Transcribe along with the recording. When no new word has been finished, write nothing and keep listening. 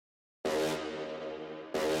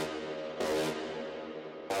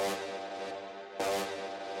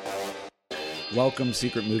Welcome,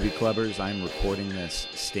 Secret Movie Clubbers. I'm recording this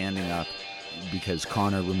standing up because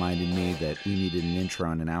Connor reminded me that we needed an intro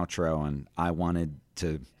and an outro, and I wanted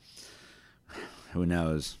to, who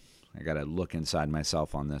knows, I got to look inside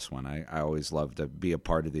myself on this one. I always love to be a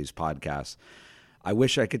part of these podcasts. I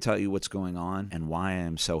wish I could tell you what's going on and why I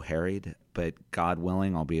am so harried, but God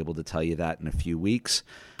willing, I'll be able to tell you that in a few weeks.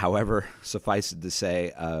 However, suffice it to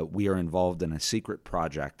say, we are involved in a secret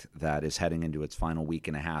project that is heading into its final week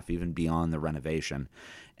and a half, even beyond the renovation.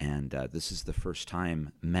 And this is the first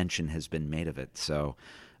time mention has been made of it. So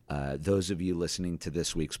those of you listening to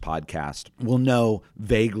this week's podcast will know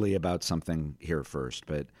vaguely about something here first,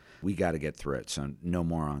 but we got to get through it, so no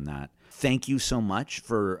more on that. Thank you so much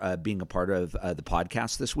for being a part of the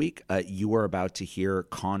podcast this week. You are about to hear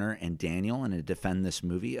Connor and Daniel and defend this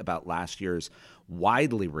movie about last year's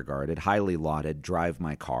widely regarded, highly lauded Drive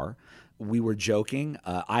My Car. We were joking.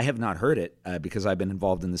 I have not heard it because I've been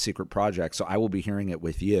involved in the secret project, so I will be hearing it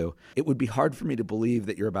with you. It would be hard for me to believe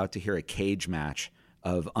that you're about to hear a cage match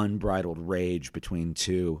of unbridled rage between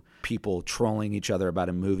two people trolling each other about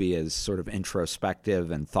a movie as sort of introspective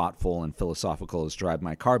and thoughtful and philosophical as Drive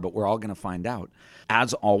My Car, but we're all going to find out.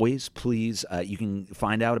 As always, please, you can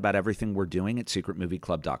find out about everything we're doing at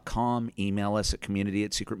secretmovieclub.com. Email us at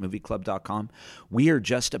community@secretmovieclub.com. We are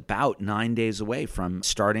just about 9 days away from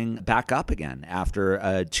starting back up again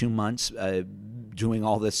after 2 months doing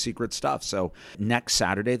all this secret stuff. So next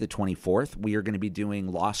Saturday, the 24th, we are going to be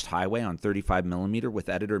doing Lost Highway on 35mm with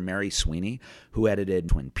editor Mary Sweeney, who edited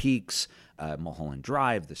Twin Peaks, Mulholland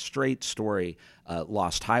Drive, The Straight Story,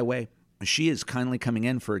 Lost Highway. She is kindly coming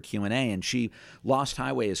in for a Q&A, and Lost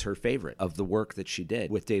Highway is her favorite of the work that she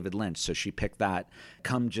did with David Lynch. So she picked that,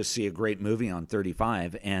 come just see a great movie on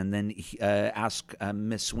 35, and then ask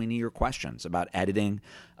Miss Sweeney your questions about editing,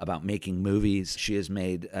 about making movies. She has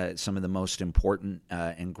made some of the most important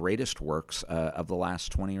and greatest works of the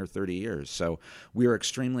last 20 or 30 years. So we are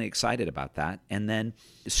extremely excited about that. And then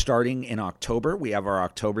starting in October, we have our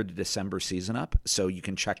October to December season up, so you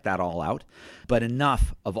can check that all out. But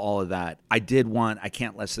enough of all of that. I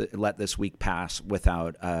can't let this week pass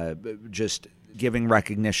without just giving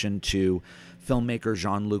recognition to filmmaker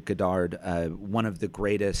Jean-Luc Godard, one of the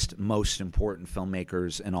greatest, most important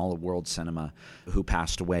filmmakers in all of world cinema, who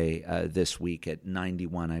passed away this week at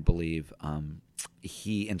 91, I believe.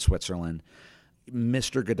 He in Switzerland.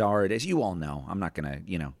 Mr. Godard, as you all know, I'm not going to,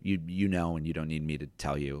 you know, and you don't need me to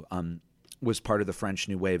tell you, was part of the French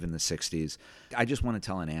New Wave in the 60s. I just want to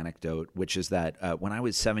tell an anecdote, which is that when I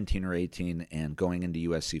was 17 or 18 and going into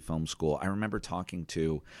USC Film School, I remember talking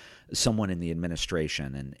to someone in the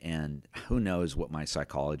administration, and who knows what my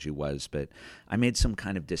psychology was, but I made some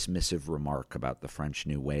kind of dismissive remark about the French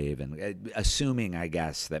New Wave, and assuming, I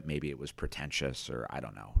guess, that maybe it was pretentious or, I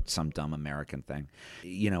don't know, some dumb American thing,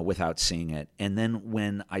 without seeing it. And then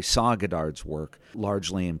when I saw Godard's work,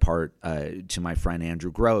 largely in part to my friend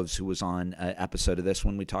Andrew Groves, who was on an episode of this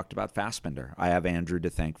when we talked about Fassbinder. I have Andrew to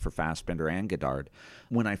thank for Fassbinder and Godard.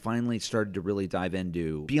 When I finally started to really dive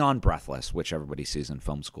into beyond Breathless, which everybody sees in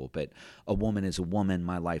film school, but A Woman is a Woman,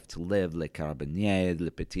 My Life to Live, Les Carabiniers,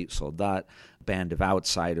 Le Petit Soldat, Band of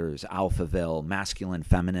Outsiders, Alphaville, Masculine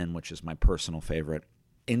Feminine, which is my personal favorite.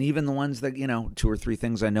 And even the ones that, 2 or 3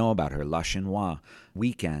 things I know about her, La Chinoise,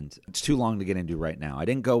 Weekend. It's too long to get into right now. I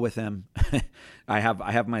didn't go with him. I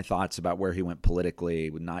have my thoughts about where he went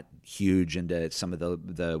politically, not huge into some of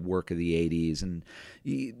the work of the 80s.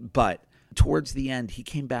 But towards the end, he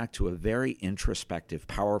came back to a very introspective,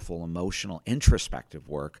 powerful, emotional, introspective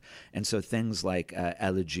work. And so things like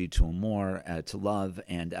Elegie to Amour, to Love,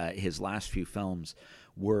 and his last few films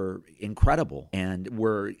were incredible and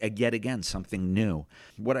were, yet again, something new.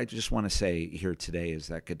 What I just want to say here today is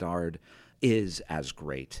that Godard is as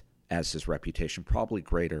great as his reputation, probably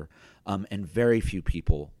greater, and very few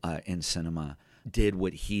people in cinema did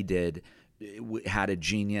what he did, had a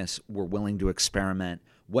genius, were willing to experiment.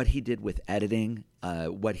 What he did with editing,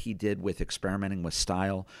 what he did with experimenting with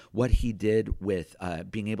style, what he did with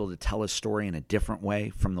being able to tell a story in a different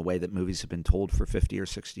way from the way that movies have been told for 50 or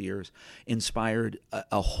 60 years, inspired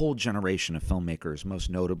a whole generation of filmmakers, most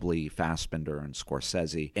notably Fassbinder and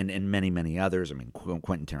Scorsese, and many, many others. I mean,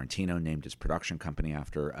 Quentin Tarantino named his production company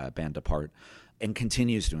after Band Apart, and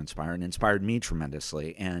continues to inspire, and inspired me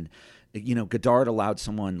tremendously. And Godard allowed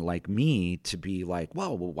someone like me to be like,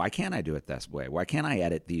 well, why can't I do it this way? Why can't I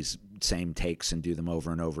edit these same takes and do them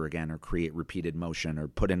over and over again, or create repeated motion, or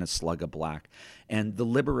put in a slug of black? And the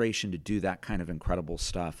liberation to do that kind of incredible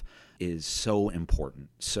stuff is so important.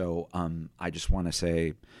 So I just want to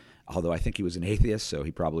say, although I think he was an atheist, so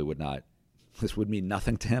he probably would not, this would mean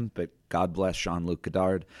nothing to him, but God bless Jean-Luc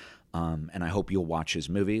Godard. And I hope you'll watch his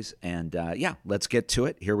movies. And yeah, let's get to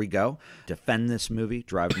it. Here we go. Defend this movie,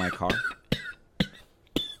 Drive My Car.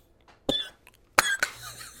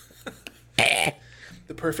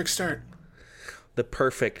 The perfect start. The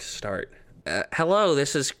perfect start. Hello,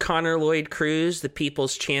 this is Connor Lloyd Cruz, the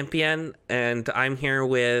People's Champion, and I'm here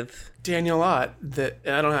with Daniel Ott.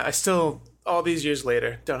 I still, all these years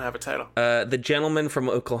later, don't have a title. the gentleman from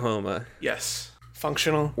Oklahoma. Yes,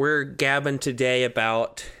 functional. We're gabbing today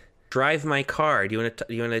about Drive My Car. Do you want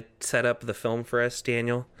to set up the film for us,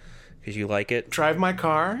 Daniel? Because you like it. Drive My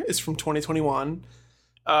Car is from 2021.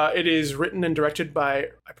 It is written and directed by,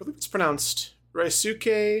 I believe it's pronounced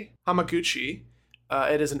Ryosuke Hamaguchi.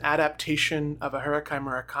 It is an adaptation of a Haruki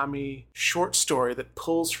Murakami short story that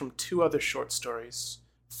pulls from two other short stories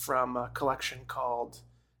from a collection called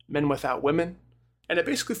Men Without Women. And it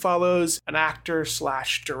basically follows an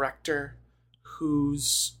actor/director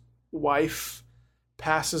whose wife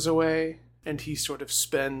passes away, and he sort of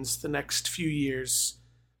spends the next few years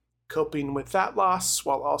coping with that loss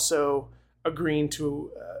while also agreeing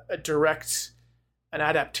to direct an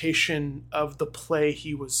adaptation of the play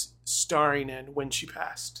he was starring in when she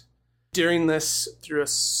passed. During this, through a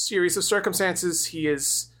series of circumstances, he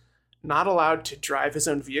is not allowed to drive his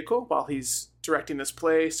own vehicle while he's directing this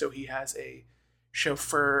play, so he has a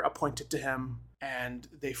chauffeur appointed to him, and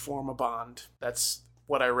they form a bond. That's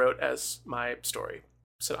what I wrote as my story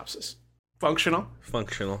synopsis. Functional.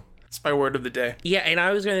 It's my word of the day. Yeah, and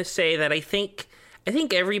I was going to say that I think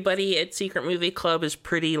everybody at Secret Movie Club is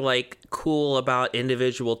pretty, cool about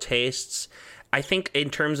individual tastes. I think in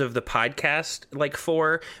terms of the podcast,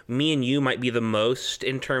 for me and you might be the most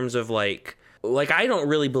in terms of, I don't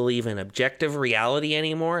really believe in objective reality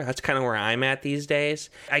anymore. That's kind of where I'm at these days.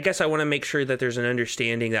 I guess I want to make sure that there's an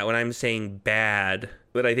understanding that when I'm saying bad,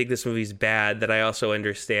 that I think this movie's bad, that I also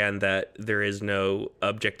understand that there is no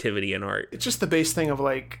objectivity in art. It's just the base thing of,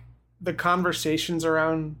 the conversations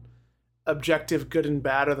around objective good and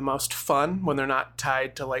bad are the most fun when they're not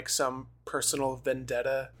tied to some personal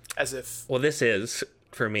vendetta, as if, well, this is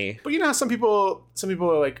for me. But you know how some people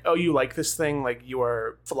are like, oh, you like this thing, you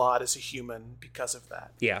are flawed as a human because of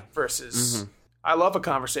that. Yeah. Versus I love a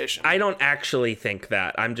conversation. I don't actually think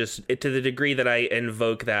that. I'm just, to the degree that I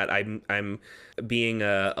invoke that, I'm being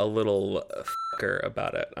a little fucker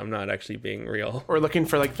about it. I'm not actually being real. Or looking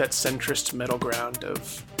for that centrist middle ground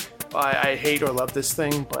of I hate or love this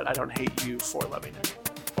thing, but I don't hate you for loving it.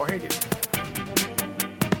 Or hate you.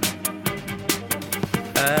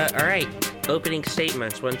 All right. Opening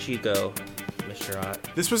statements. Why don't you go, Mr. Ott?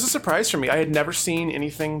 This was a surprise for me. I had never seen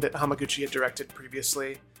anything that Hamaguchi had directed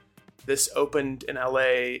previously. This opened in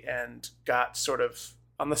LA and got sort of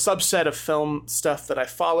on the subset of film stuff that I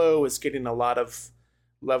follow, was getting a lot of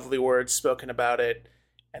lovely words spoken about it.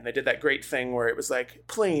 And they did that great thing where it was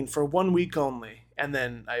playing for 1 week only. And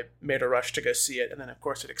then I made a rush to go see it. And then, of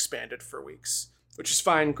course, it expanded for weeks, which is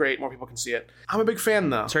fine. Great. More people can see it. I'm a big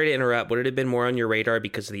fan, though. Sorry to interrupt. Would it have been more on your radar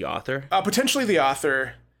because of the author? Potentially the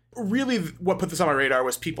author. Really, what put this on my radar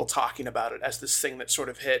was people talking about it as this thing that sort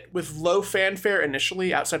of hit with low fanfare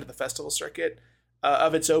initially outside of the festival circuit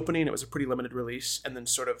of its opening. It was a pretty limited release and then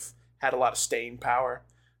sort of had a lot of staying power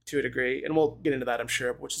to a degree. And we'll get into that, I'm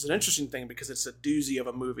sure, which is an interesting thing because it's a doozy of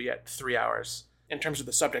a movie at 3 hours. In terms of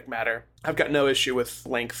the subject matter, I've got no issue with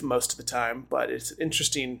length most of the time, but it's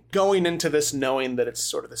interesting going into this knowing that it's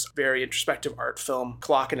sort of this very introspective art film.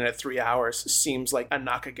 Clocking it at 3 hours seems like a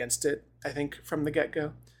knock against it, I think, from the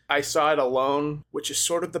get-go. I saw it alone, which is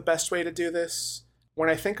sort of the best way to do this. When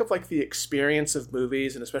I think of the experience of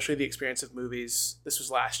movies, and especially the experience of movies, this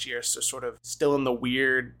was last year, so sort of still in the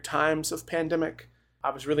weird times of pandemic, I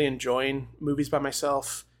was really enjoying movies by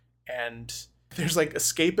myself, and there's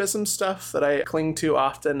escapism stuff that I cling to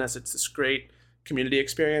often as it's this great community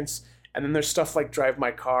experience. And then there's stuff like Drive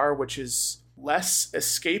My Car, which is less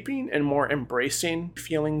escaping and more embracing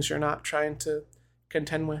feelings you're not trying to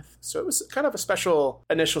contend with. So it was kind of a special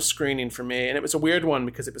initial screening for me. And it was a weird one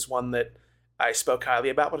because it was one that I spoke highly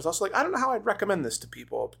about, but it's also I don't know how I'd recommend this to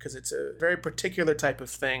people because it's a very particular type of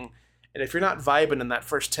thing. And if you're not vibing in that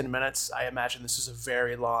first 10 minutes, I imagine this is a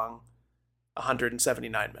very long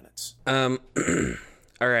 179 minutes. All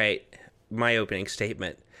right. My opening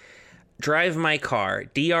statement. Drive My Car.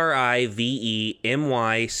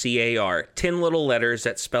 DRIVEMYCAR. 10 little letters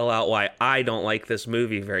that spell out why I don't like this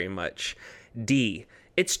movie very much. D.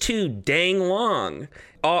 It's too dang long.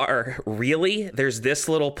 R. Really? There's this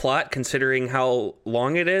little plot considering how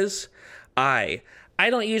long it is? I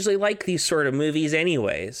don't usually like these sort of movies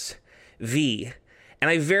anyways. V. And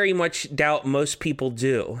I very much doubt most people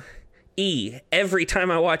do. E. Every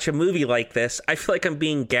time I watch a movie like this, I feel like I'm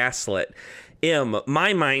being gaslit.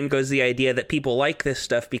 My mind goes the idea that people like this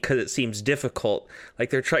stuff because it seems difficult, like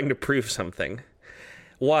they're trying to prove something.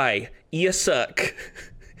 Y, you suck.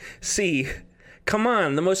 C, come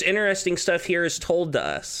on, the most interesting stuff here is told to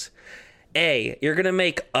us. A, you're gonna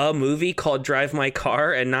make a movie called Drive My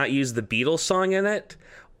Car and not use the Beatles song in it?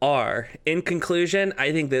 R, in conclusion,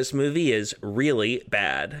 I think this movie is really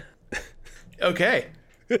bad. Okay.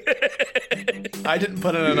 I didn't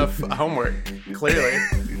put in enough homework, clearly.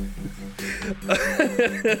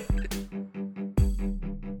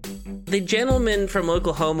 The gentleman from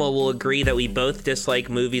Oklahoma will agree that we both dislike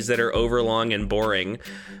movies that are overlong and boring.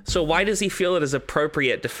 So why does he feel it is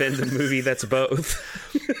appropriate to defend a movie that's both?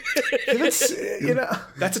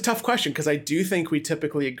 That's a tough question, because I do think we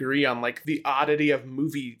typically agree on like the oddity of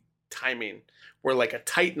movie timing, where like a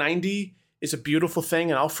tight 90 is a beautiful thing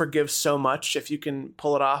and I'll forgive so much if you can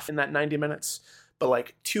pull it off in that 90 minutes. But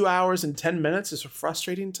like 2 hours and 10 minutes is a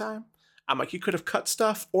frustrating time. I'm like, you could have cut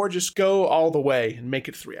stuff or just go all the way and make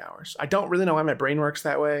it 3 hours. I don't really know why my brain works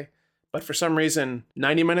that way, but for some reason,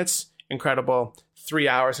 90 minutes, incredible. 3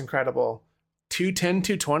 hours, incredible. 210,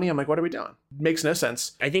 220, I'm like, what are we doing? Makes no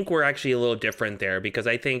sense. I think we're actually a little different there, because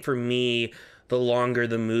I think for me, the longer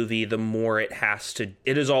the movie, the more it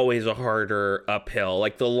is always a harder uphill.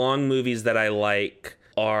 Like the long movies that I like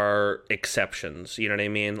are exceptions, you know what I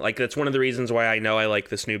mean? Like that's one of the reasons why I know I like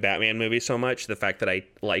this new Batman movie so much, the fact that I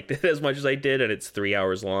liked it as much as I did, and it's 3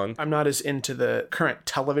 hours long. I'm not as into the current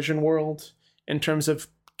television world in terms of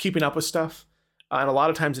keeping up with stuff, and a lot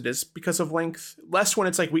of times it is because of length. Less when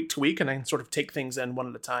it's like week to week and I can sort of take things in one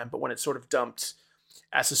at a time, but when it's sort of dumped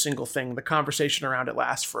as a single thing, the conversation around it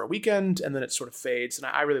lasts for a weekend and then it sort of fades, and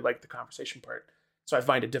I really like the conversation part. So I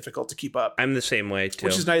find it difficult to keep up. I'm the same way, too.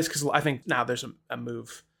 Which is nice, because I think now there's a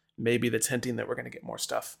move maybe that's hinting that we're going to get more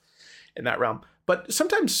stuff in that realm. But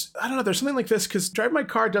sometimes, I don't know, there's something like this, because Drive My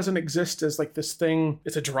Car doesn't exist as like this thing.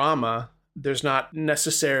 It's a drama. There's not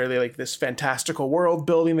necessarily like this fantastical world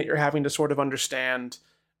building that you're having to sort of understand.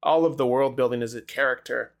 All of the world building is a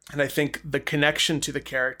character. And I think the connection to the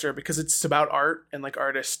character, because it's about art and like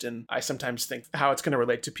artist, and I sometimes think how it's going to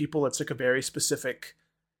relate to people, it's like a very specific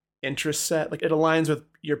interest set. Like it aligns with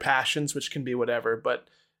your passions, which can be whatever, but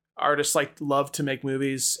artists like love to make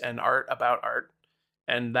movies and art about art,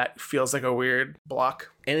 and that feels like a weird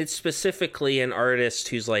block. And it's specifically an artist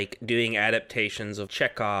who's like doing adaptations of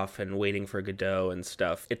Chekhov and Waiting for Godot and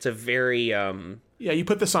stuff. It's a very yeah, you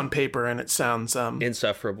put this on paper and it sounds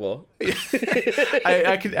insufferable.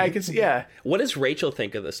 I could see, yeah. What does Rachel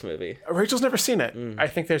think of this movie? Rachel's never seen it. I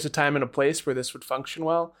think there's a time and a place where this would function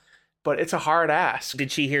well, but it's a hard ask.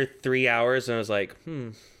 Did she hear 3 hours and was like,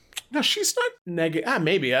 No, she's not negative.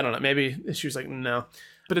 Maybe, I don't know. Maybe she was like, no.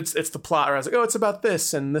 But it's the plot where I was like, oh, it's about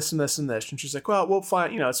this and this and this and this. And she's like, well, we'll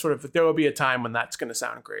find, it's sort of, there will be a time when that's going to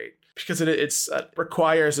sound great. Because it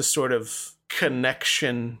requires a sort of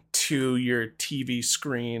connection to your TV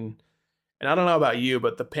screen. And I don't know about you,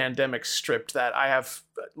 but the pandemic stripped that. I have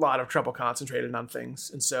a lot of trouble concentrating on things.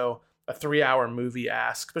 And so a 3 hour movie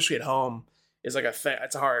ask, especially at home, is like a thing.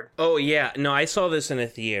 It's hard. Oh, yeah. No, I saw this in a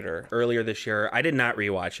theater earlier this year. I did not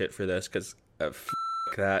rewatch it for this because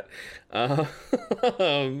that.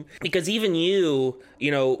 Because even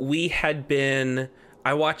we had been...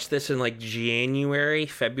 I watched this in like January,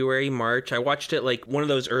 February, March. I watched it like one of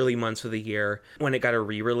those early months of the year when it got a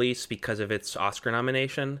re-release because of its Oscar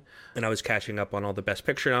nomination. And I was catching up on all the Best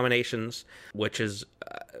Picture nominations, which is,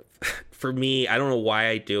 for me, I don't know why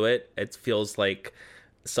I do it. It feels like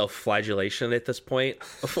self-flagellation at this point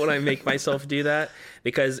when I make myself do that,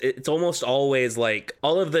 because it's almost always like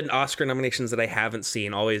all of the Oscar nominations that I haven't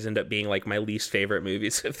seen always end up being like my least favorite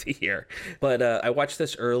movies of the year. But I watched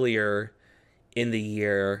this earlier in the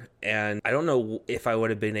year, and I don't know if I would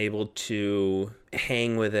have been able to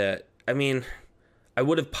hang with it. I mean, I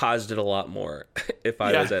would have paused it a lot more if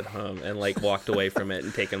I was at home and like walked away from it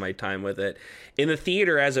and taken my time with it. In the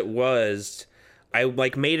theater as it was, I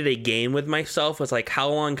like made it a game with myself, was like, how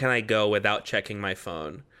long can I go without checking my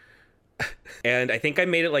phone? And I think I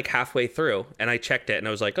made it like halfway through, and I checked it and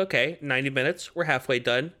I was like, okay, 90 minutes, we're halfway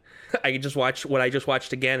done. I could just watch what I just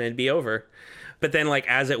watched again and it'd be over. But then, like,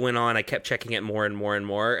 as it went on, I kept checking it more and more and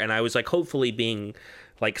more. And I was, like, hopefully being,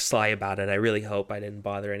 like, sly about it. I really hope I didn't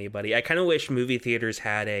bother anybody. I kind of wish movie theaters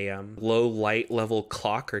had a low light level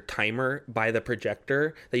clock or timer by the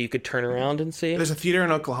projector that you could turn around and see. There's a theater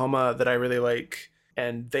in Oklahoma that I really like.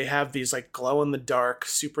 And they have these, like, glow-in-the-dark,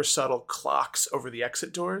 super subtle clocks over the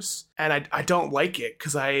exit doors. And I don't like it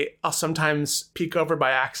because I'll sometimes peek over by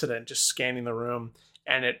accident just scanning the room.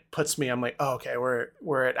 And it puts me, I'm like, oh, okay,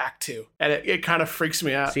 we're at Act 2. And it kind of freaks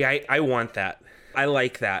me out. See, I want that. I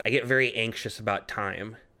like that. I get very anxious about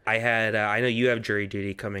time. I know you have jury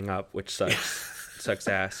duty coming up, which sucks. Sucks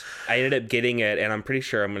ass. I ended up getting it, and I'm pretty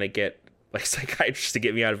sure I'm going to get like psychiatrists to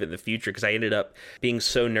get me out of it in the future, because I ended up being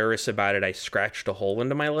so nervous about it, I scratched a hole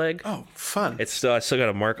into my leg. Oh, fun. I still got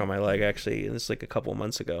a mark on my leg, actually. It's like a couple of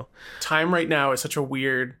months ago. Time right now is such a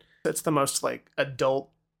weird, it's the most like adult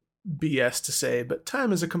BS to say, but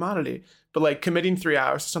time is a commodity. But like committing 3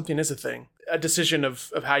 hours to something is a thing. A decision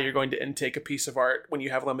of how you're going to intake a piece of art when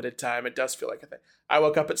you have limited time, it does feel like a thing. I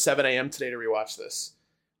woke up at 7 a.m. today to rewatch this.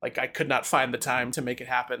 Like, I could not find the time to make it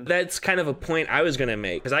happen. That's kind of a point I was going to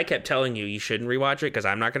make, because I kept telling you shouldn't rewatch it, because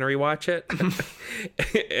I'm not going to rewatch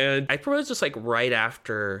it. And I proposed this, like, right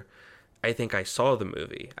after I think I saw the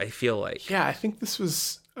movie, I feel like. Yeah, I think this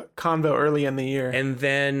was a convo early in the year. And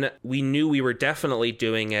then we knew we were definitely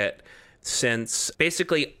doing it since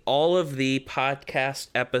basically all of the podcast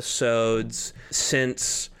episodes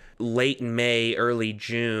since late May, early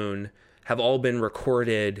June have all been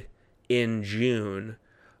recorded in June.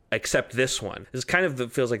 Except this one. This kind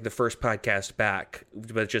of feels like the first podcast back,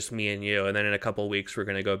 but just me and you. And then in a couple of weeks, we're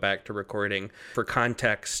going to go back to recording. For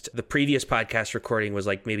context, the previous podcast recording was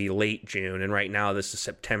like maybe late June. And right now, this is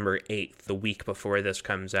September 8th, the week before this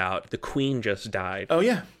comes out. The Queen just died. Oh,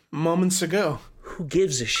 yeah. Moments ago. Who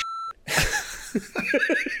gives a shit?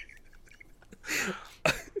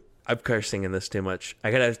 I'm cursing in this too much.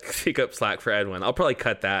 I gotta pick up slack for Edwin. I'll probably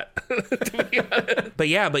cut that. But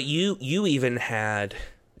yeah, but you even had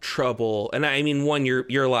trouble, and I mean, one,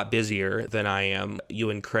 you're a lot busier than I am. You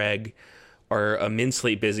and Craig are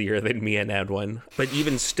immensely busier than me and Edwin, but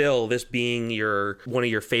even still, this being one of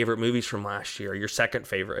your favorite movies from last year, your second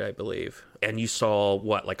favorite, I believe, and you saw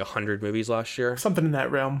what, like 100 movies last year, something in that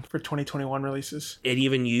realm for 2021 releases, and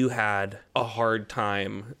even you had a hard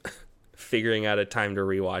time figuring out a time to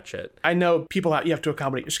rewatch it. I know you have to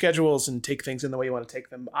accommodate your schedules and take things in the way you want to take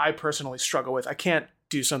them. I personally struggle with, I can't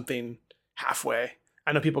do something halfway.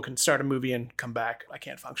 I know people can start a movie and come back. I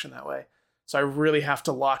can't function that way. So I really have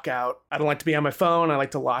to lock out. I don't like to be on my phone. I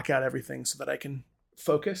like to lock out everything so that I can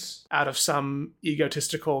focus out of some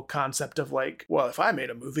egotistical concept of like, well, if I made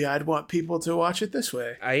a movie, I'd want people to watch it this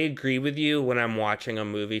way. I agree with you when I'm watching a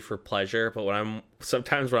movie for pleasure, but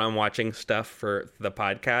sometimes when I'm watching stuff for the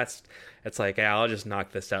podcast, it's like, yeah, I'll just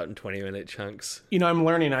knock this out in 20-minute chunks. You know, I'm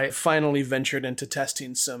learning. I finally ventured into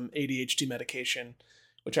testing some ADHD medication,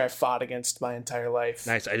 which I've fought against my entire life.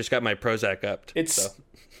 Nice. I just got my Prozac upped. It's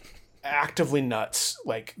actively nuts,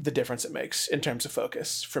 like the difference it makes in terms of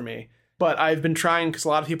focus for me. But I've been trying, because a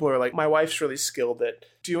lot of people are like, my wife's really skilled at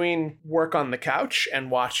doing work on the couch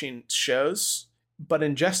and watching shows, but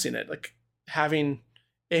ingesting it, like having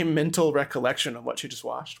a mental recollection of what she just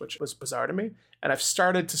watched, which was bizarre to me. And I've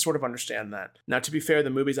started to sort of understand that. Now, to be fair,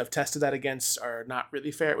 the movies I've tested that against are not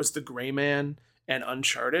really fair. It was The Gray Man and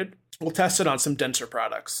Uncharted. We'll test it on some denser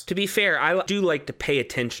products. To be fair, I do like to pay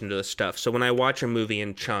attention to the stuff. So when I watch a movie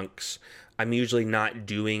in chunks, I'm usually not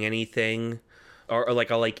doing anything. Or like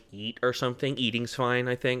I'll like eat or something. Eating's fine,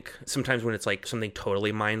 I think. Sometimes when it's like something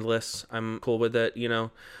totally mindless, I'm cool with it, you know?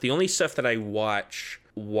 The only stuff that I watch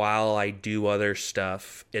while I do other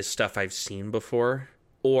stuff is stuff I've seen before.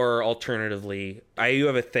 Or alternatively, I do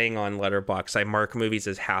have a thing on Letterboxd. I mark movies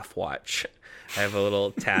as half watch. I have a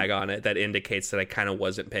little tag on it that indicates that I kind of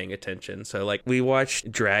wasn't paying attention. So, like, we watched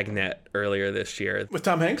Dragnet earlier this year. With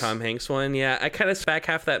Tom Hanks? Tom Hanks one, yeah. I kind of back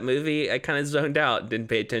half that movie. I kind of zoned out, didn't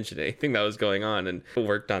pay attention to anything that was going on, and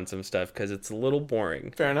worked on some stuff because it's a little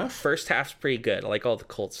boring. Fair enough. First half's pretty good. I like all the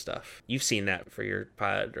cult stuff. You've seen that for your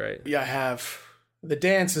pod, right? Yeah, I have. The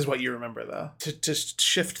dance is what you remember, though. To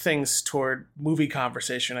shift things toward movie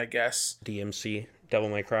conversation, I guess. DMC, Devil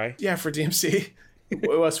May Cry? Yeah, for DMC.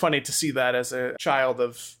 It was funny to see that as a child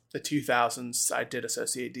of the 2000s. I did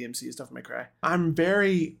associate DMC as Devil May Cry. I'm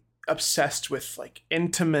very obsessed with like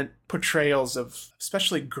intimate portrayals of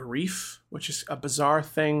especially grief, which is a bizarre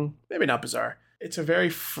thing. Maybe not bizarre. It's a very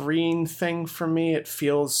freeing thing for me. It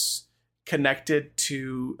feels connected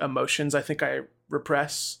to emotions I think I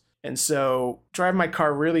repress. And so Drive My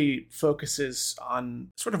Car really focuses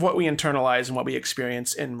on sort of what we internalize and what we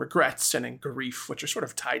experience in regrets and in grief, which are sort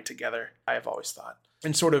of tied together, I have always thought.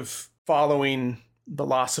 And sort of following the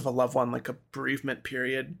loss of a loved one, like a bereavement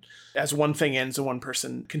period, as one thing ends and one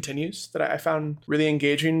person continues, that I found really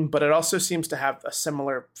engaging. But it also seems to have a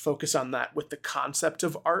similar focus on that with the concept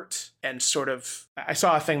of art. And sort of, I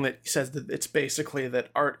saw a thing that says that it's basically that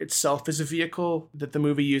art itself is a vehicle that the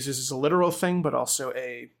movie uses as a literal thing, but also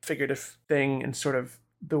a figurative thing, and sort of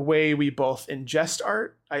the way we both ingest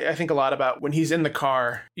art. I think a lot about when he's in the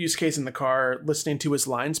car, Yusuke's in the car, listening to his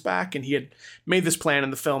lines back, and he had made this plan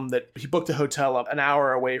in the film that he booked a hotel up an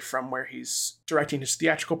hour away from where he's directing his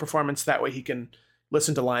theatrical performance. That way he can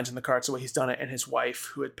listened to lines in the car. It's the way he's done it. And his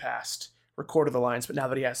wife, who had passed, recorded the lines, but now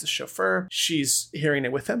that he has the chauffeur, she's hearing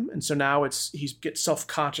it with him. And so now he gets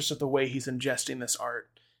self-conscious of the way he's ingesting this art.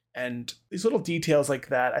 And these little details like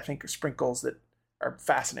that, I think, are sprinkles that are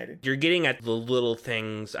fascinating. You're getting at the little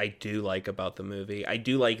things I do like about the movie. I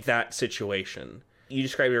do like that situation. You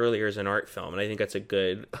described it earlier as an art film, and I think that's a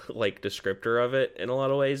good descriptor of it in a lot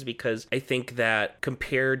of ways, because I think that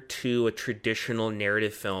compared to a traditional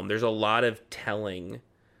narrative film, there's a lot of telling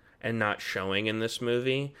and not showing in this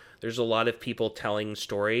movie. There's a lot of people telling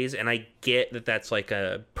stories, and I get that that's like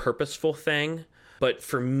a purposeful thing, but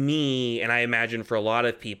for me, and I imagine for a lot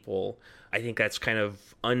of people, I think that's kind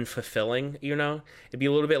of unfulfilling, It'd be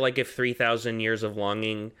a little bit like if 3,000 Years of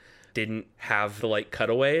Longing didn't have the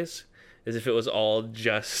cutaways, as if it was all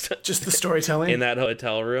just the storytelling in that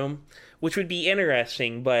hotel room, which would be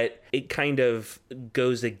interesting, but it kind of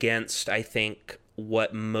goes against, I think,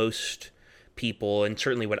 what most people, and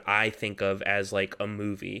certainly what I think of as a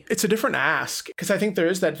movie. It's a different ask, because I think there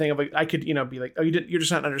is that thing of I could be like, oh, you're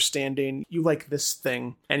just not understanding, you like this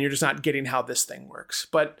thing and you're just not getting how this thing works.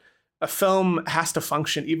 But a film has to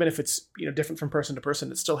function, even if it's different from person to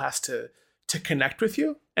person. It still has to connect with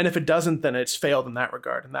you, and if it doesn't, then it's failed in that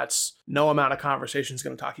regard, and that's no amount of conversation is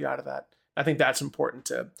going to talk you out of that. I think that's important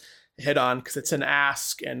to hit on, because it's an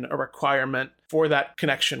ask and a requirement for that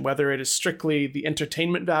connection, whether it is strictly the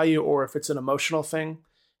entertainment value or if it's an emotional thing.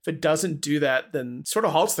 If it doesn't do that, then sort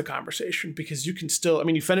of halts the conversation, because you can still,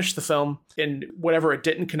 you finished the film and whatever it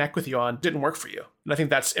didn't connect with you on didn't work for you. And I think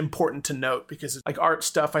that's important to note, because art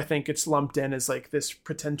stuff, I think it's lumped in as this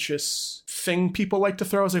pretentious thing people like to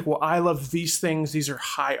throw. It's well, I love these things. These are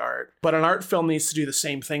high art. But an art film needs to do the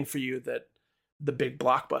same thing for you that the big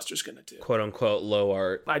blockbuster's going to do. Quote unquote low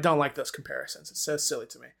art. I don't like those comparisons. It's so silly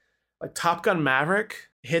to me. Top Gun Maverick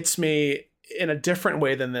hits me in a different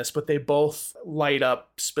way than this, but they both light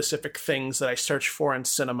up specific things that I search for in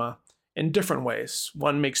cinema in different ways.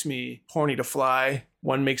 One makes me horny to fly.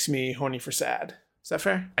 One makes me horny for sad. Is that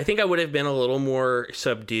fair? I think I would have been a little more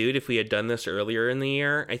subdued if we had done this earlier in the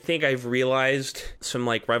year. I think I've realized some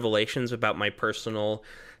revelations about my personal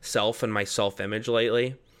self and my self-image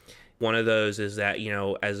lately. One of those is that,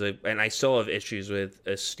 and I still have issues with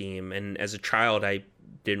esteem. And as a child, I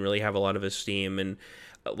didn't really have a lot of esteem, and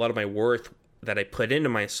a lot of my worth that I put into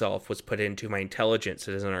myself was put into my intelligence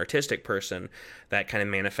as an artistic person that kind of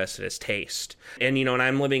manifested as taste. And, and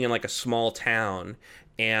I'm living in a small town,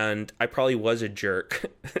 and I probably was a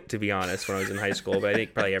jerk, to be honest, when I was in high school, but I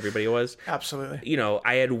think probably everybody was. Absolutely.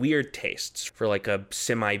 I had weird tastes for a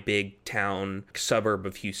semi-big town suburb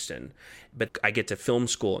of Houston. But I get to film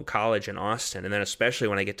school and college in Austin, and then especially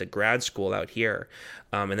when I get to grad school out here,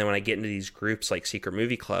 and then when I get into these groups like Secret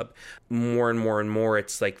Movie Club, more and more and more,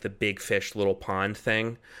 it's the big fish, little pond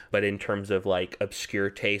thing, but in terms of obscure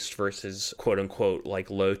taste versus quote unquote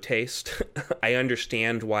low taste. I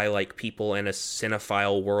understand why people in a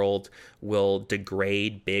cinephile world will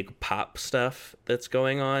degrade big pop stuff that's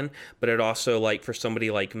going on, but it also for somebody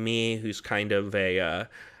like me who's kind of a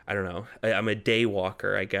I don't know, I'm a day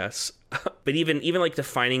walker, I guess. But even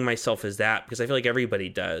defining myself as that, because I feel like everybody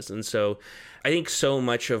does. And so I think so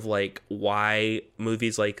much of why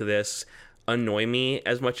movies like this annoy me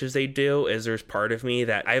as much as they do is there's part of me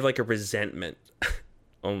that I have a resentment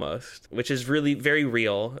almost, which is really very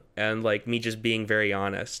real, and me just being very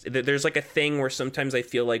honest. There's a thing where sometimes I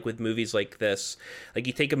feel with movies like this,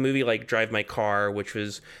 you take a movie like Drive My Car, which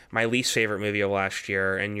was my least favorite movie of last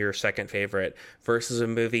year and your second favorite, versus a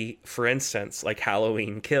movie, for instance, like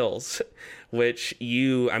Halloween Kills, which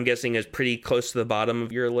I'm guessing is pretty close to the bottom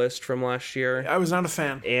of your list from last year. I was not a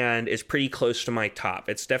fan. And is pretty close to my top.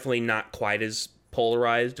 It's definitely not quite as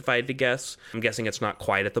polarized, if I had to guess. I'm guessing it's not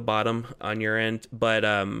quite at the bottom on your end, but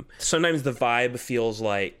sometimes the vibe feels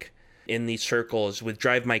in these circles with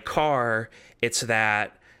Drive My Car, it's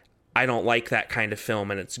that I don't like that kind of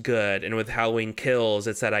film and it's good, and with Halloween Kills,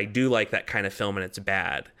 it's that I do like that kind of film and it's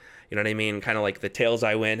bad. You know what I mean? Kind of the tails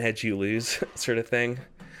I win, heads you lose sort of thing.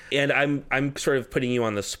 And I'm sort of putting you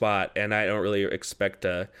on the spot, and I don't really expect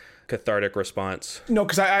a cathartic response. No,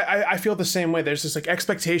 because I feel the same way. There's this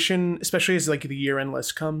expectation, especially as the year-end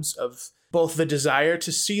list comes, of both the desire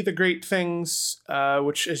to see the great things,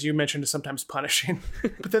 which, as you mentioned, is sometimes punishing,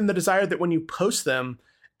 but then the desire that when you post them,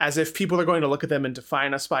 as if people are going to look at them and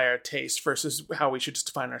define us by our taste versus how we should just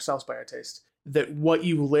define ourselves by our taste, that what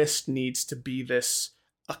you list needs to be this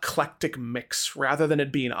eclectic mix rather than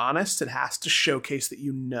it being honest. It has to showcase that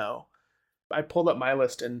I pulled up my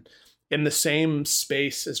list, and in the same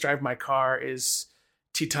space as Drive My Car is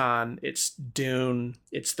Titan, it's Dune,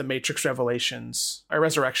 it's the Matrix Resurrections.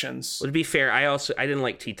 Well, to be fair, I didn't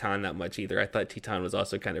like Titan that much either. I thought Titan was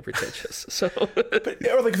also kind of pretentious. So,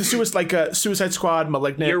 or like Suicide Squad,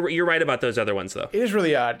 Malignant. You're right about those other ones though. It is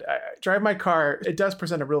really odd. Drive My Car, it does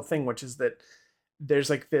present a real thing, which is that there's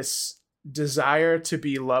like this desire to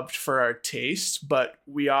be loved for our taste, but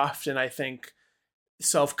we often, I think,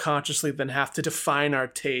 self-consciously then have to define our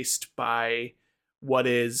taste by what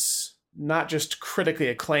is not just critically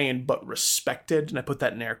acclaimed but respected, and I put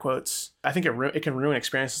that in air quotes. I think it can ruin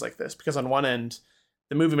experiences like this, because on one end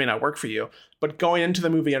the movie may not work for you, but going into the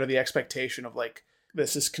movie under the expectation of like,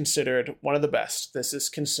 this is considered one of the best, this is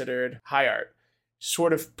considered high art,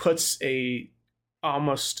 sort of puts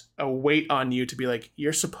almost a weight on you to be like,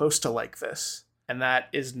 you're supposed to like this, and that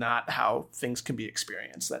is not how things can be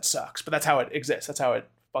experienced. That sucks, but that's how it exists, that's how it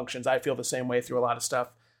functions. I feel the same way through a lot of stuff.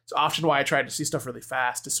 It's often why I try to see stuff really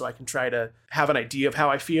fast, is so I can try to have an idea of how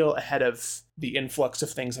I feel ahead of the influx of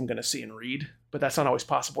things I'm going to see and read. But that's not always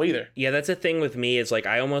possible either. Yeah, that's the thing with me, is like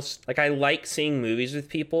I like seeing movies with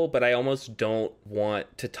people, but I almost don't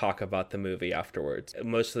want to talk about the movie afterwards.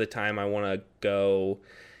 Most of the time I want to go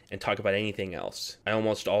and talk about anything else. I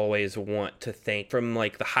almost always want to think from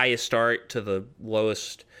like the highest art to the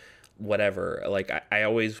lowest whatever. Like I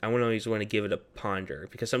always want to give it a ponder,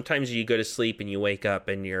 because sometimes you go to sleep and you wake up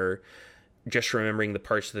and you're just remembering the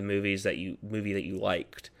parts of the movie that you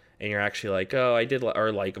liked, and you're actually like, oh, I did,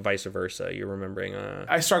 or like vice versa, you're remembering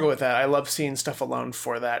I struggle with that. I love seeing stuff alone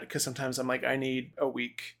for that, because sometimes I'm like, I need a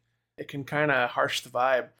week. It can kind of harsh the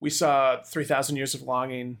vibe. We saw 3,000 Years of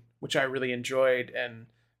Longing, which I really enjoyed, and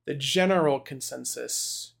the general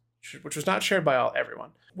consensus, which was not shared by everyone,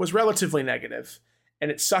 was relatively negative. And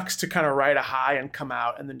it sucks to kind of ride a high and come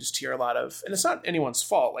out and then just hear a lot of, and it's not anyone's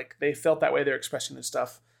fault. Like, they felt that way, they're expressing this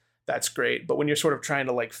stuff. That's great. But when you're sort of trying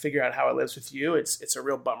to like figure out how it lives with you, it's a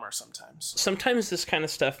real bummer sometimes. Sometimes this kind of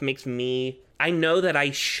stuff makes me, I know that I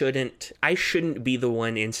shouldn't be the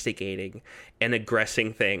one instigating and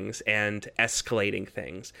aggressing things and escalating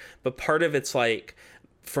things. But part of it's like,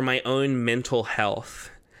 for my own mental health,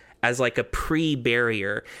 as like a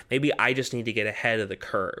pre-barrier, maybe I just need to get ahead of the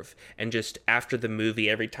curve and just after the movie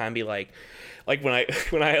every time be like when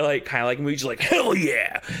I like kind of like movies, like hell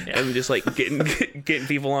yeah, and just like getting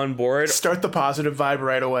people on board. Start the positive vibe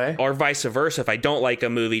right away. Or vice versa, if I don't like a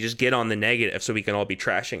movie, just get on the negative so we can all be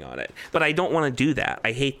trashing on it. But I don't want to do that.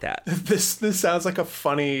 I hate that. This sounds like a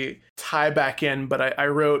funny tie back in, but I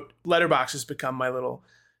wrote, Letterboxd has become my little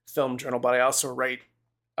film journal, but I also write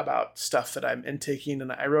about stuff that I'm intaking,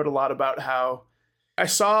 and I wrote a lot about how I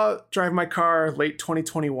saw Drive My Car late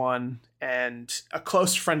 2021, and a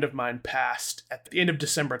close friend of mine passed at the end of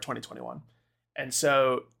December 2021. And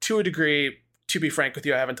so, to a degree, to be frank with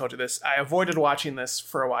you, I haven't told you this, I avoided watching this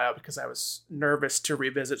for a while because I was nervous to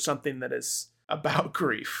revisit something that is about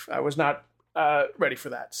grief. I was not ready for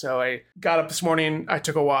that. So I got up this morning, I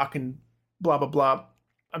took a walk, and blah, blah, blah.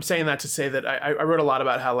 I'm saying that to say that I wrote a lot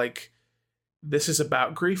about how, like, this is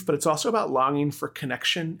about grief, but it's also about longing for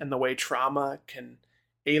connection and the way trauma can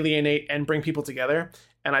alienate and bring people together.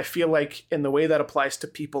 And I feel like in the way that applies to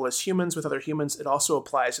people as humans with other humans, it also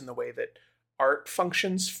applies in the way that art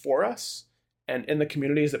functions for us and in the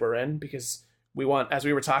communities that we're in, because we want, as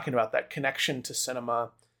we were talking about, that connection to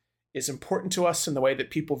cinema is important to us in the way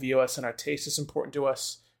that people view us, and our taste is important to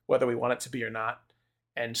us, whether we want it to be or not.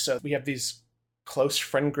 And so we have these close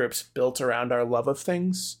friend groups built around our love of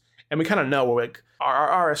things. And we kind of know, we're like,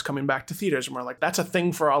 RRR is coming back to theaters, and we're like, that's a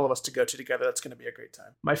thing for all of us to go to together. That's going to be a great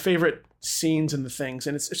time. My favorite scenes and the things,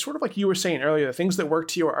 and it's sort of like you were saying earlier, the things that work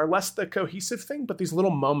to you are less the cohesive thing, but these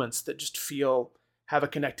little moments that just have a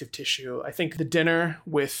connective tissue. I think the dinner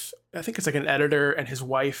with, I think it's like an editor and his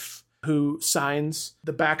wife who signs,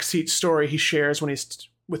 the backseat story he shares when he's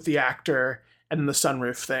with the actor, and then the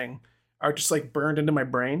sunroof thing are just like burned into my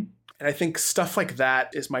brain. And I think stuff like that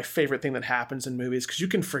is my favorite thing that happens in movies, because you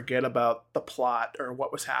can forget about the plot or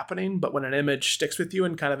what was happening, but when an image sticks with you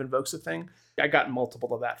and kind of invokes a thing, I got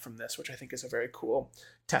multiple of that from this, which I think is a very cool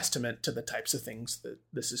testament to the types of things that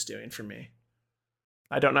this is doing for me.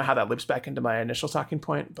 I don't know how that loops back into my initial talking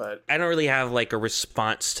point, but I don't really have like a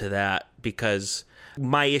response to that, because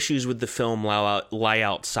my issues with the film lie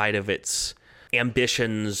outside of its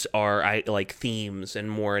ambitions are like themes and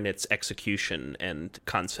more in its execution and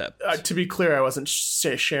concept. To be clear, I wasn't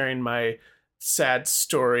sharing my sad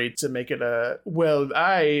story to make it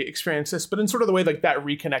I experienced this, but in sort of the way like that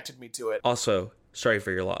reconnected me to it. Also, sorry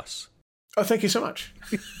for your loss. Oh, thank you so much.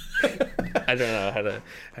 I don't know how to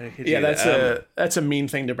yeah, that's a mean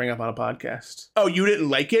thing to bring up on a podcast. Oh, you didn't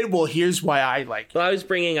like it? Well, here's why I like it. Well, I was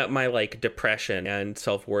bringing up my like depression and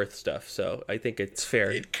self-worth stuff, so I think it's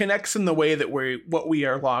fair. It connects in the way that what we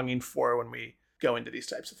are longing for when we go into these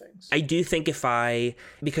types of things. I do think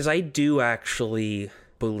because I do actually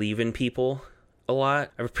believe in people a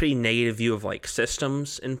lot. I have a pretty negative view of like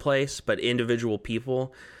systems in place, but individual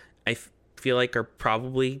people I feel like are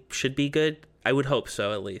probably should be good. I would hope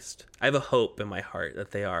so, at least. I have a hope in my heart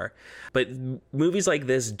that they are. But movies like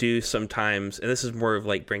this do sometimes, and this is more of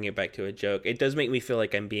like bringing it back to a joke, it does make me feel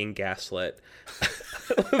like I'm being gaslit.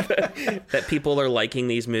 that people are liking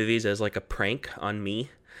these movies as like a prank on me.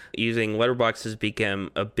 Using Letterboxd has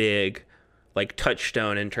become a big like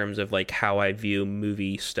touchstone in terms of like how I view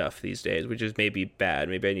movie stuff these days, which is maybe bad.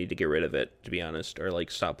 Maybe I need to get rid of it, to be honest, or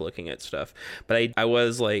like stop looking at stuff. But I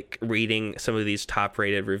was like reading some of these top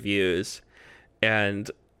rated reviews,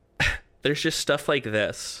 and there's just stuff like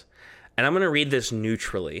this. And I'm going to read this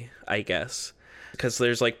neutrally, I guess, because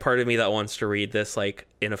there's like part of me that wants to read this like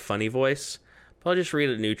in a funny voice, but I'll just read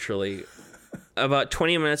it neutrally. About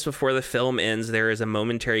 20 minutes before the film ends, there is a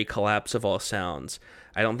momentary collapse of all sounds.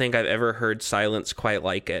 I don't think I've ever heard silence quite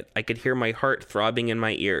like it. I could hear my heart throbbing in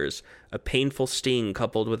my ears, a painful sting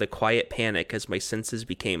coupled with a quiet panic as my senses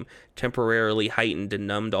became temporarily heightened and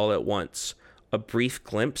numbed all at once. A brief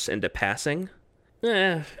glimpse into passing?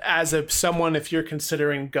 As someone, if you're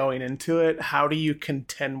considering going into it, how do you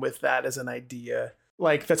contend with that as an idea?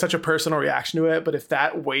 Like, that's such a personal reaction to it, but if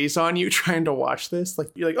that weighs on you trying to watch this,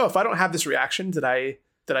 like, you're like, oh, if I don't have this reaction, did I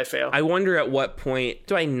fail? I wonder at what point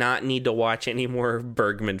do I not need to watch any more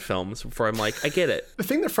Bergman films before I'm like, I get it. The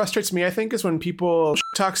thing that frustrates me, I think, is when people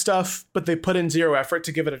talk stuff, but they put in zero effort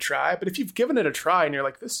to give it a try. But if you've given it a try and you're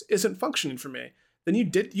like, this isn't functioning for me, then you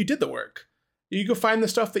did the work. You go find the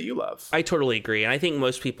stuff that you love. I totally agree. And I think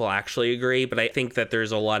most people actually agree, but I think that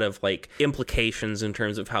there's a lot of like implications in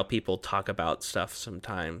terms of how people talk about stuff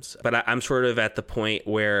sometimes. But I'm sort of at the point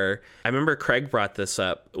where I remember Craig brought this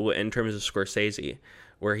up in terms of Scorsese,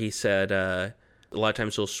 where he said a lot of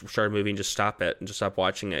times he'll start a movie and just stop it and just stop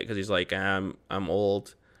watching it because he's like, I'm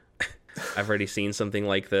old. I've already seen something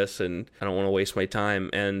like this and I don't want to waste my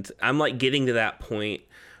time. And I'm like getting to that point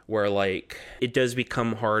where like it does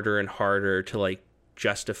become harder and harder to like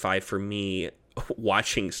justify for me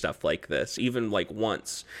watching stuff like this, even like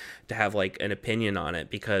once, to have like an opinion on it,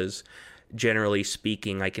 because generally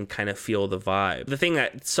speaking, I can kind of feel the vibe. The thing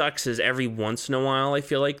that sucks is every once in a while I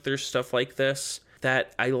feel like there's stuff like this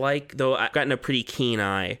that I like, though I've gotten a pretty keen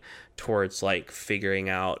eye towards like figuring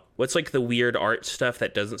out what's like the weird art stuff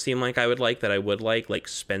that doesn't seem like I would like that I would like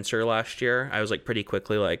Spencer last year. I was like pretty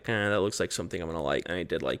quickly like, that looks like something I'm gonna like, and I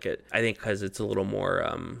did like it. I think because it's a little more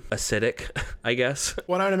acidic, I guess.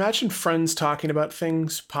 Well, I would imagine friends talking about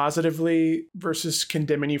things positively versus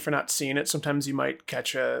condemning you for not seeing it. Sometimes you might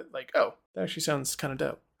catch a like, oh, that actually sounds kind of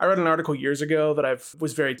dope. I read an article years ago that I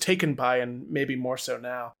was very taken by, and maybe more so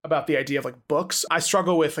now, about the idea of like books. I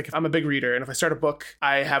struggle with, like, if I'm a big reader and if I start a book,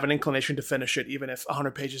 I have an inclination to finish it. Even if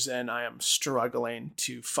 100 pages in, I am struggling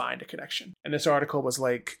to find a connection. And this article was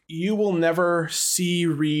like, you will never see,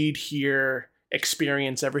 read, hear,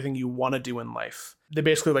 experience everything you want to do in life. They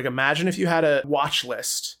basically like, imagine if you had a watch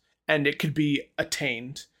list and it could be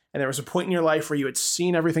attained, and there was a point in your life where you had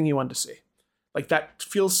seen everything you wanted to see. Like, that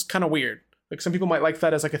feels kind of weird. Like, some people might like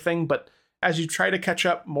that as like a thing, but as you try to catch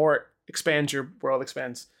up more, it expands, your world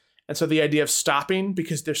expands. And so the idea of stopping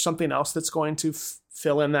because there's something else that's going to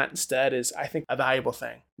fill in that instead is, I think, a valuable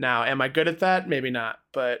thing. Now, am I good at that? Maybe not,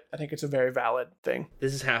 but I think it's a very valid thing.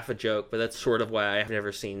 This is half a joke, but that's sort of why I've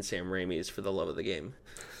never seen Sam Raimi's For the Love of the Game.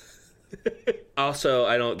 Also,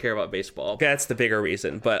 I don't care about baseball. That's the bigger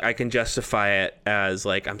reason, but I can justify it as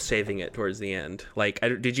like I'm saving it towards the end. Like,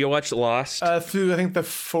 did you watch Lost? Through I think the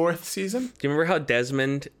 4th season. Do you remember how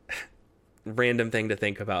Desmond? Random thing to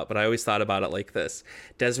think about, but I always thought about it like this.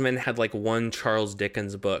 Desmond had like one Charles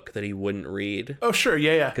Dickens book that he wouldn't read. Oh, sure.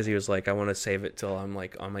 Yeah. Because he was like, I want to save it till I'm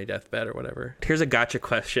like on my deathbed or whatever. Here's a gotcha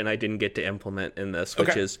question I didn't get to implement in this,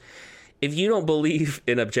 which is, if you don't believe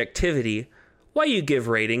in objectivity, why you give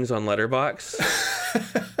ratings on Letterboxd?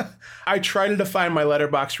 I try to define my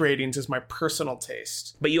Letterboxd ratings as my personal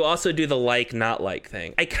taste. But you also do the like, not like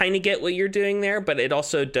thing. I kind of get what you're doing there, but it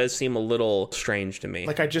also does seem a little strange to me.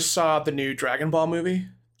 Like, I just saw the new Dragon Ball movie,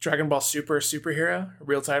 Dragon Ball Superhero,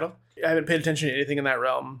 real title. I haven't paid attention to anything in that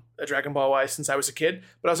realm, Dragon Ball wise, since I was a kid.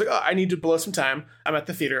 But I was like, oh, I need to blow some time. I'm at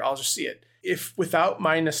the theater. I'll just see it. If without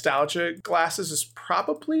my nostalgia glasses is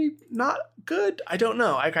probably not good. I don't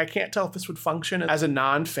know. I can't tell if this would function as a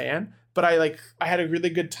non-fan, but I had a really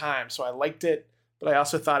good time. So I liked it, but I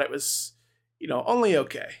also thought it was only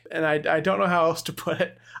okay. And I don't know how else to put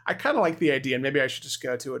it. I kind of like the idea, and maybe I should just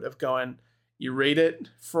go to it, of going, you rate it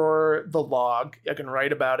for the log, I can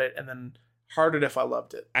write about it, and then heart it if I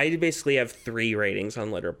loved it. I basically have 3 ratings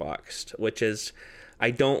on Letterboxd, which is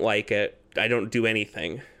I don't like it, I don't do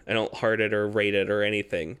anything. I don't heart it or rate it or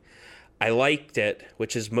anything. I liked it,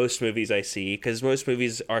 which is most movies I see, because most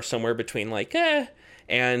movies are somewhere between like,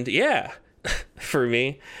 and yeah, for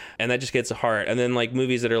me. And that just gets a heart. And then like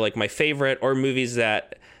movies that are like my favorite, or movies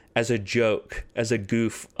that as a joke, as a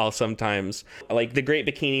goof, I'll sometimes, like The Great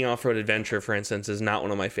Bikini Off-Road Adventure, for instance, is not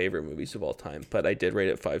one of my favorite movies of all time, but I did rate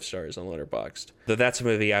it 5 stars on Letterboxd. So that's a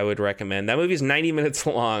movie I would recommend. That movie is 90 minutes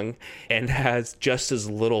long and has just as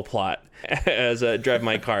little plot as Drive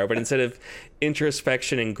My Car, but instead of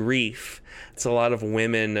introspection and grief, it's a lot of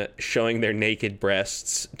women showing their naked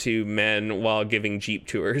breasts to men while giving Jeep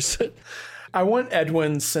tours. I want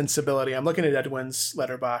Edwin's sensibility. I'm looking at Edwin's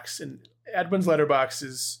letterbox, and Edwin's letterbox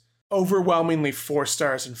is overwhelmingly 4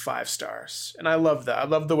 stars and 5 stars. And I love that. I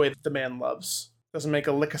love the way that the man loves. Doesn't make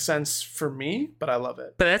a lick of sense for me, but I love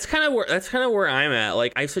it. But that's kind of where I'm at.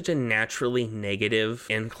 Like, I have such a naturally negative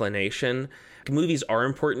inclination. Movies are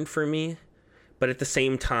important for me, but at the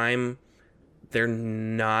same time, they're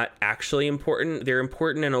not actually important. They're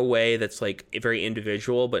important in a way that's like very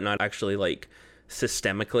individual, but not actually like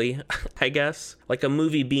systemically, I guess. Like, a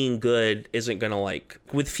movie being good isn't gonna, like,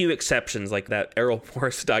 with few exceptions, like that Errol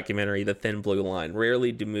Morris documentary, The Thin Blue Line,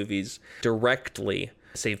 rarely do movies directly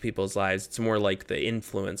save people's lives. It's more like the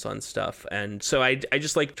influence on stuff. And so I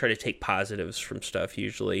just like try to take positives from stuff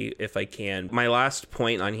usually if I can. My last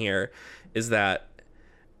point on here is that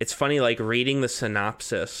it's funny, like reading the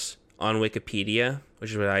synopsis on Wikipedia,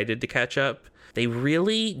 which is what I did to catch up. They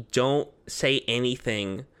really don't say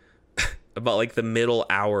anything about like the middle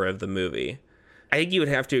hour of the movie. I think you would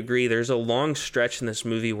have to agree there's a long stretch in this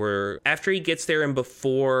movie where after he gets there and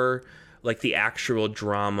before like the actual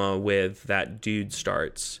drama with that dude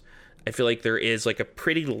starts, I feel like there is like a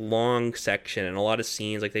pretty long section and a lot of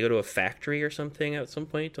scenes. Like they go to a factory or something at some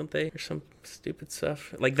point, don't they? Or some stupid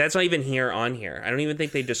stuff. Like that's not even on here. I don't even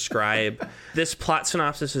think they describe this plot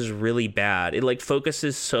synopsis is really bad. It like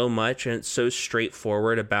focuses so much and it's so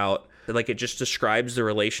straightforward about, like, it just describes the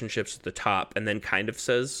relationships at the top and then kind of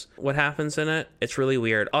says what happens in it. It's really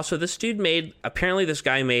weird. Also, this guy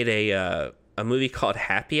made a movie called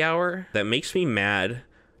Happy Hour that makes me mad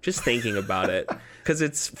just thinking about it, because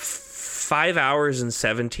it's 5 hours and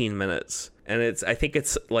 17 minutes. And I think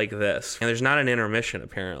it's like this. And there's not an intermission,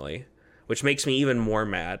 apparently, which makes me even more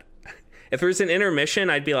mad. If there was an intermission,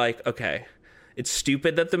 I'd be like, okay, it's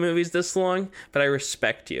stupid that the movie's this long, but I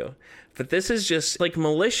respect you. But this is just like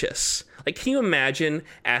malicious. Like, can you imagine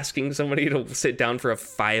asking somebody to sit down for a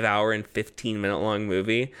 5 hour and 15 minute long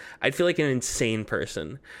movie? I'd feel like an insane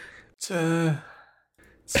person. It's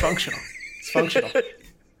functional. It's functional.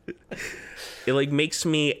 It like makes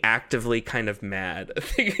me actively kind of mad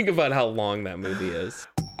thinking about how long that movie is.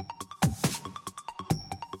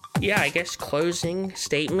 Yeah, I guess closing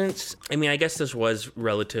statements. I mean, I guess this was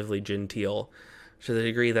relatively genteel. To the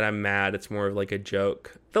degree that I'm mad, it's more of like a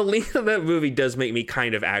joke. The length of that movie does make me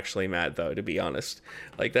kind of actually mad, though, to be honest.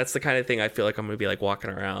 Like, that's the kind of thing I feel like I'm going to be, like,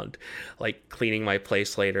 walking around, like, cleaning my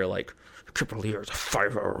place later, like, Triple E is a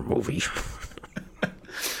 5 hour movie.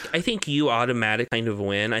 I think you automatically kind of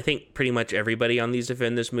win. I think pretty much everybody on these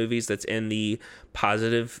Defenders movies that's in the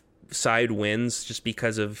positive side wins just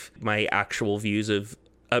because of my actual views of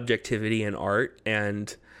objectivity and art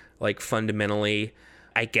and, like, fundamentally,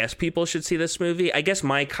 I guess people should see this movie. I guess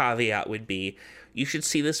my caveat would be you should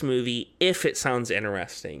see this movie if it sounds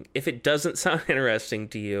interesting. If it doesn't sound interesting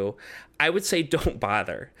to you, I would say don't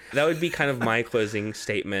bother. That would be kind of my closing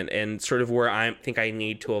statement and sort of where I think I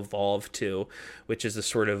need to evolve to, which is a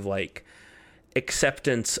sort of like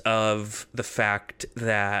acceptance of the fact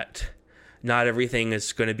that not everything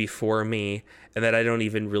is going to be for me and that I don't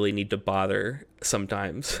even really need to bother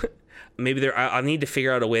sometimes. Maybe I'll need to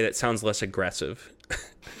figure out a way that sounds less aggressive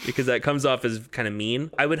because that comes off as kind of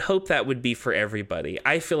mean. I would hope that would be for everybody.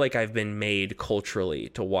 I feel like I've been made culturally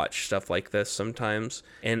to watch stuff like this sometimes.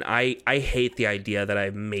 And I hate the idea that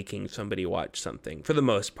I'm making somebody watch something for the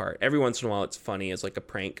most part. Every once in a while it's funny as like a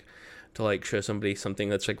prank to like show somebody something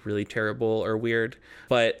that's like really terrible or weird.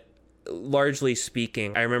 But largely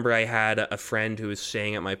speaking, I remember I had a friend who was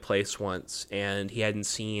staying at my place once and he hadn't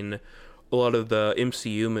seen a lot of the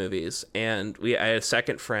MCU movies, and I had a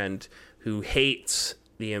second friend who hates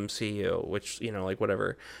the MCU, which, you know, like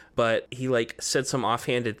whatever, but he like said some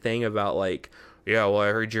offhanded thing about like, yeah, well,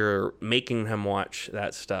 I heard you're making him watch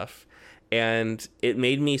that stuff, and it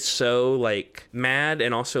made me so like mad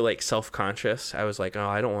and also like self-conscious. I was like, oh,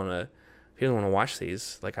 I don't want to he doesn't want to watch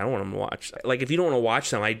these. Like, I don't want him to watch. Like, if you don't want to watch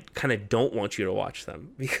them, I kind of don't want you to watch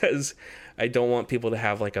them because I don't want people to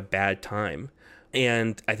have like a bad time.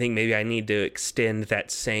 And I think maybe I need to extend that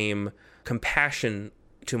same compassion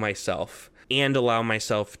to myself and allow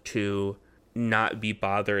myself to not be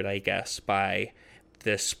bothered, I guess, by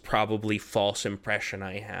this probably false impression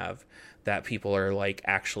I have that people are like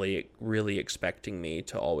actually really expecting me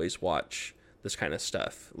to always watch this kind of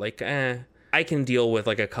stuff. Like, I can deal with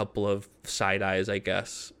like a couple of side eyes, I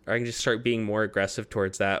guess, or I can just start being more aggressive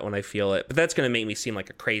towards that when I feel it. But that's going to make me seem like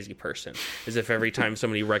a crazy person, as if every time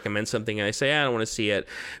somebody recommends something and I say, I don't want to see it,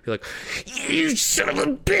 be like, you son of a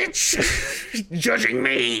bitch, judging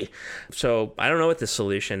me. So I don't know what the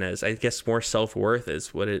solution is. I guess more self-worth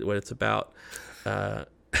is what it's about.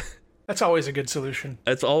 That's always a good solution.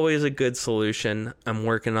 It's always a good solution. I'm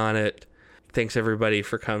working on it. Thanks everybody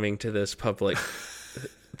for coming to this public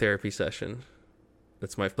therapy session.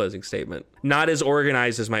 That's my closing statement. Not as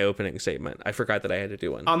organized as my opening statement. I forgot that I had to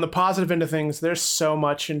do one. On the positive end of things, there's so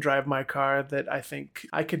much in Drive My Car that I think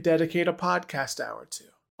I could dedicate a podcast hour to.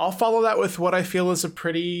 I'll follow that with what I feel is a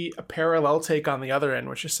parallel take on the other end,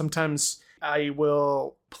 which is sometimes I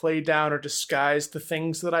will play down or disguise the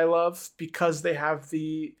things that I love because they have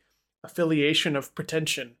the affiliation of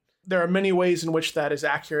pretension. There are many ways in which that is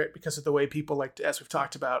accurate because of the way people like to, as we've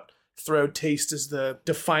talked about, throw taste as the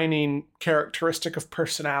defining characteristic of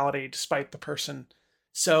personality despite the person.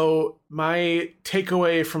 So my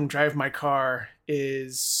takeaway from Drive My Car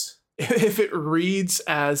is if it reads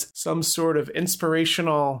as some sort of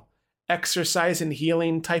inspirational exercise in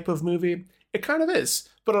healing type of movie, it kind of is.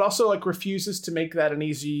 But it also like refuses to make that an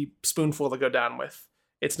easy spoonful to go down with.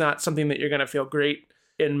 It's not something that you're going to feel great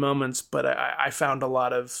in moments, but I found a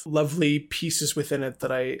lot of lovely pieces within it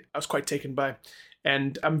that I was quite taken by.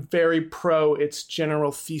 And I'm very pro its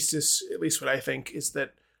general thesis, at least what I think, is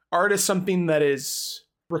that art is something that is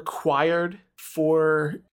required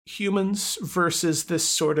for humans versus this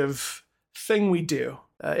sort of thing we do.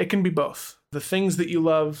 It can be both. The things that you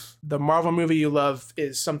love, the Marvel movie you love,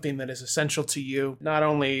 is something that is essential to you, not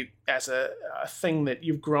only as a thing that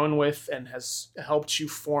you've grown with and has helped you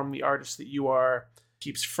form the artist that you are,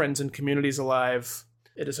 keeps friends and communities alive.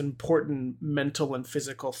 It is an important mental and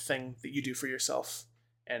physical thing that you do for yourself.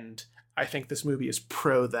 And I think this movie is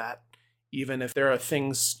pro that, even if there are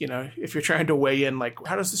things, if you're trying to weigh in, like,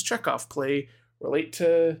 how does this Chekhov play relate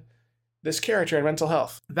to this character and mental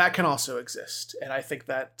health? That can also exist. And I think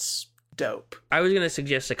that's dope. I was going to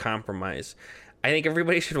suggest a compromise. I think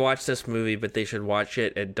everybody should watch this movie, but they should watch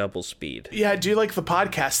it at double speed. Yeah, do like the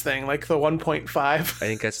podcast thing, like the 1.5. I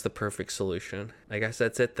think that's the perfect solution. I guess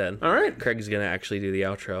that's it then. All right. Craig's going to actually do the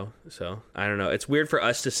outro. So, I don't know. It's weird for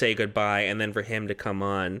us to say goodbye and then for him to come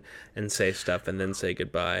on and say stuff and then say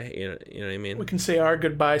goodbye. You know what I mean? We can say our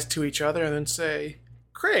goodbyes to each other and then say,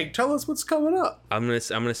 Craig, tell us what's coming up. I'm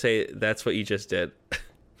gonna say that's what you just did.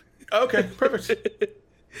 Okay, perfect.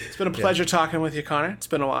 It's been a pleasure talking with you, Connor. It's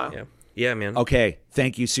been a while. Yeah, man. Okay,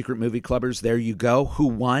 thank you, Secret Movie Clubbers. There you go. Who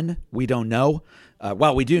won? We don't know.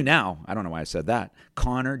 Well, we do now. I don't know why I said that.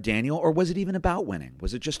 Connor, Daniel, or was it even about winning?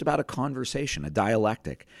 Was it just about a conversation, a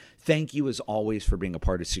dialectic? Thank you, as always, for being a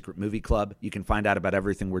part of Secret Movie Club. You can find out about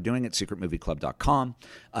everything we're doing at secretmovieclub.com.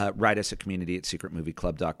 Write us at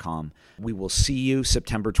community@secretmovieclub.com. We will see you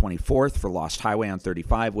September 24th for Lost Highway on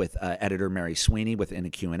 35 with editor Mary Sweeney within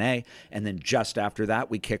a Q&A. And then just after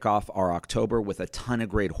that, we kick off our October with a ton of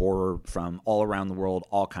great horror from all around the world,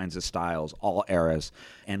 all kinds of styles, all eras.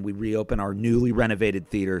 And we reopen our newly renovated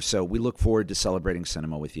theater, so we look forward to celebrating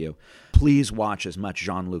cinema with you. Please watch as much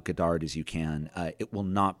Jean-Luc Godard as you can. It will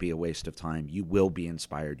not be a waste of time. You will be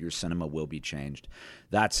inspired. Your cinema will be changed.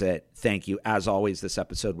 That's it. Thank you. As always, this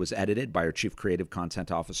episode was edited by our Chief Creative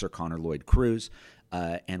Content Officer, Connor Lloyd Cruz,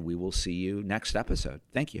 and we will see you next episode.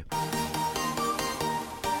 Thank you.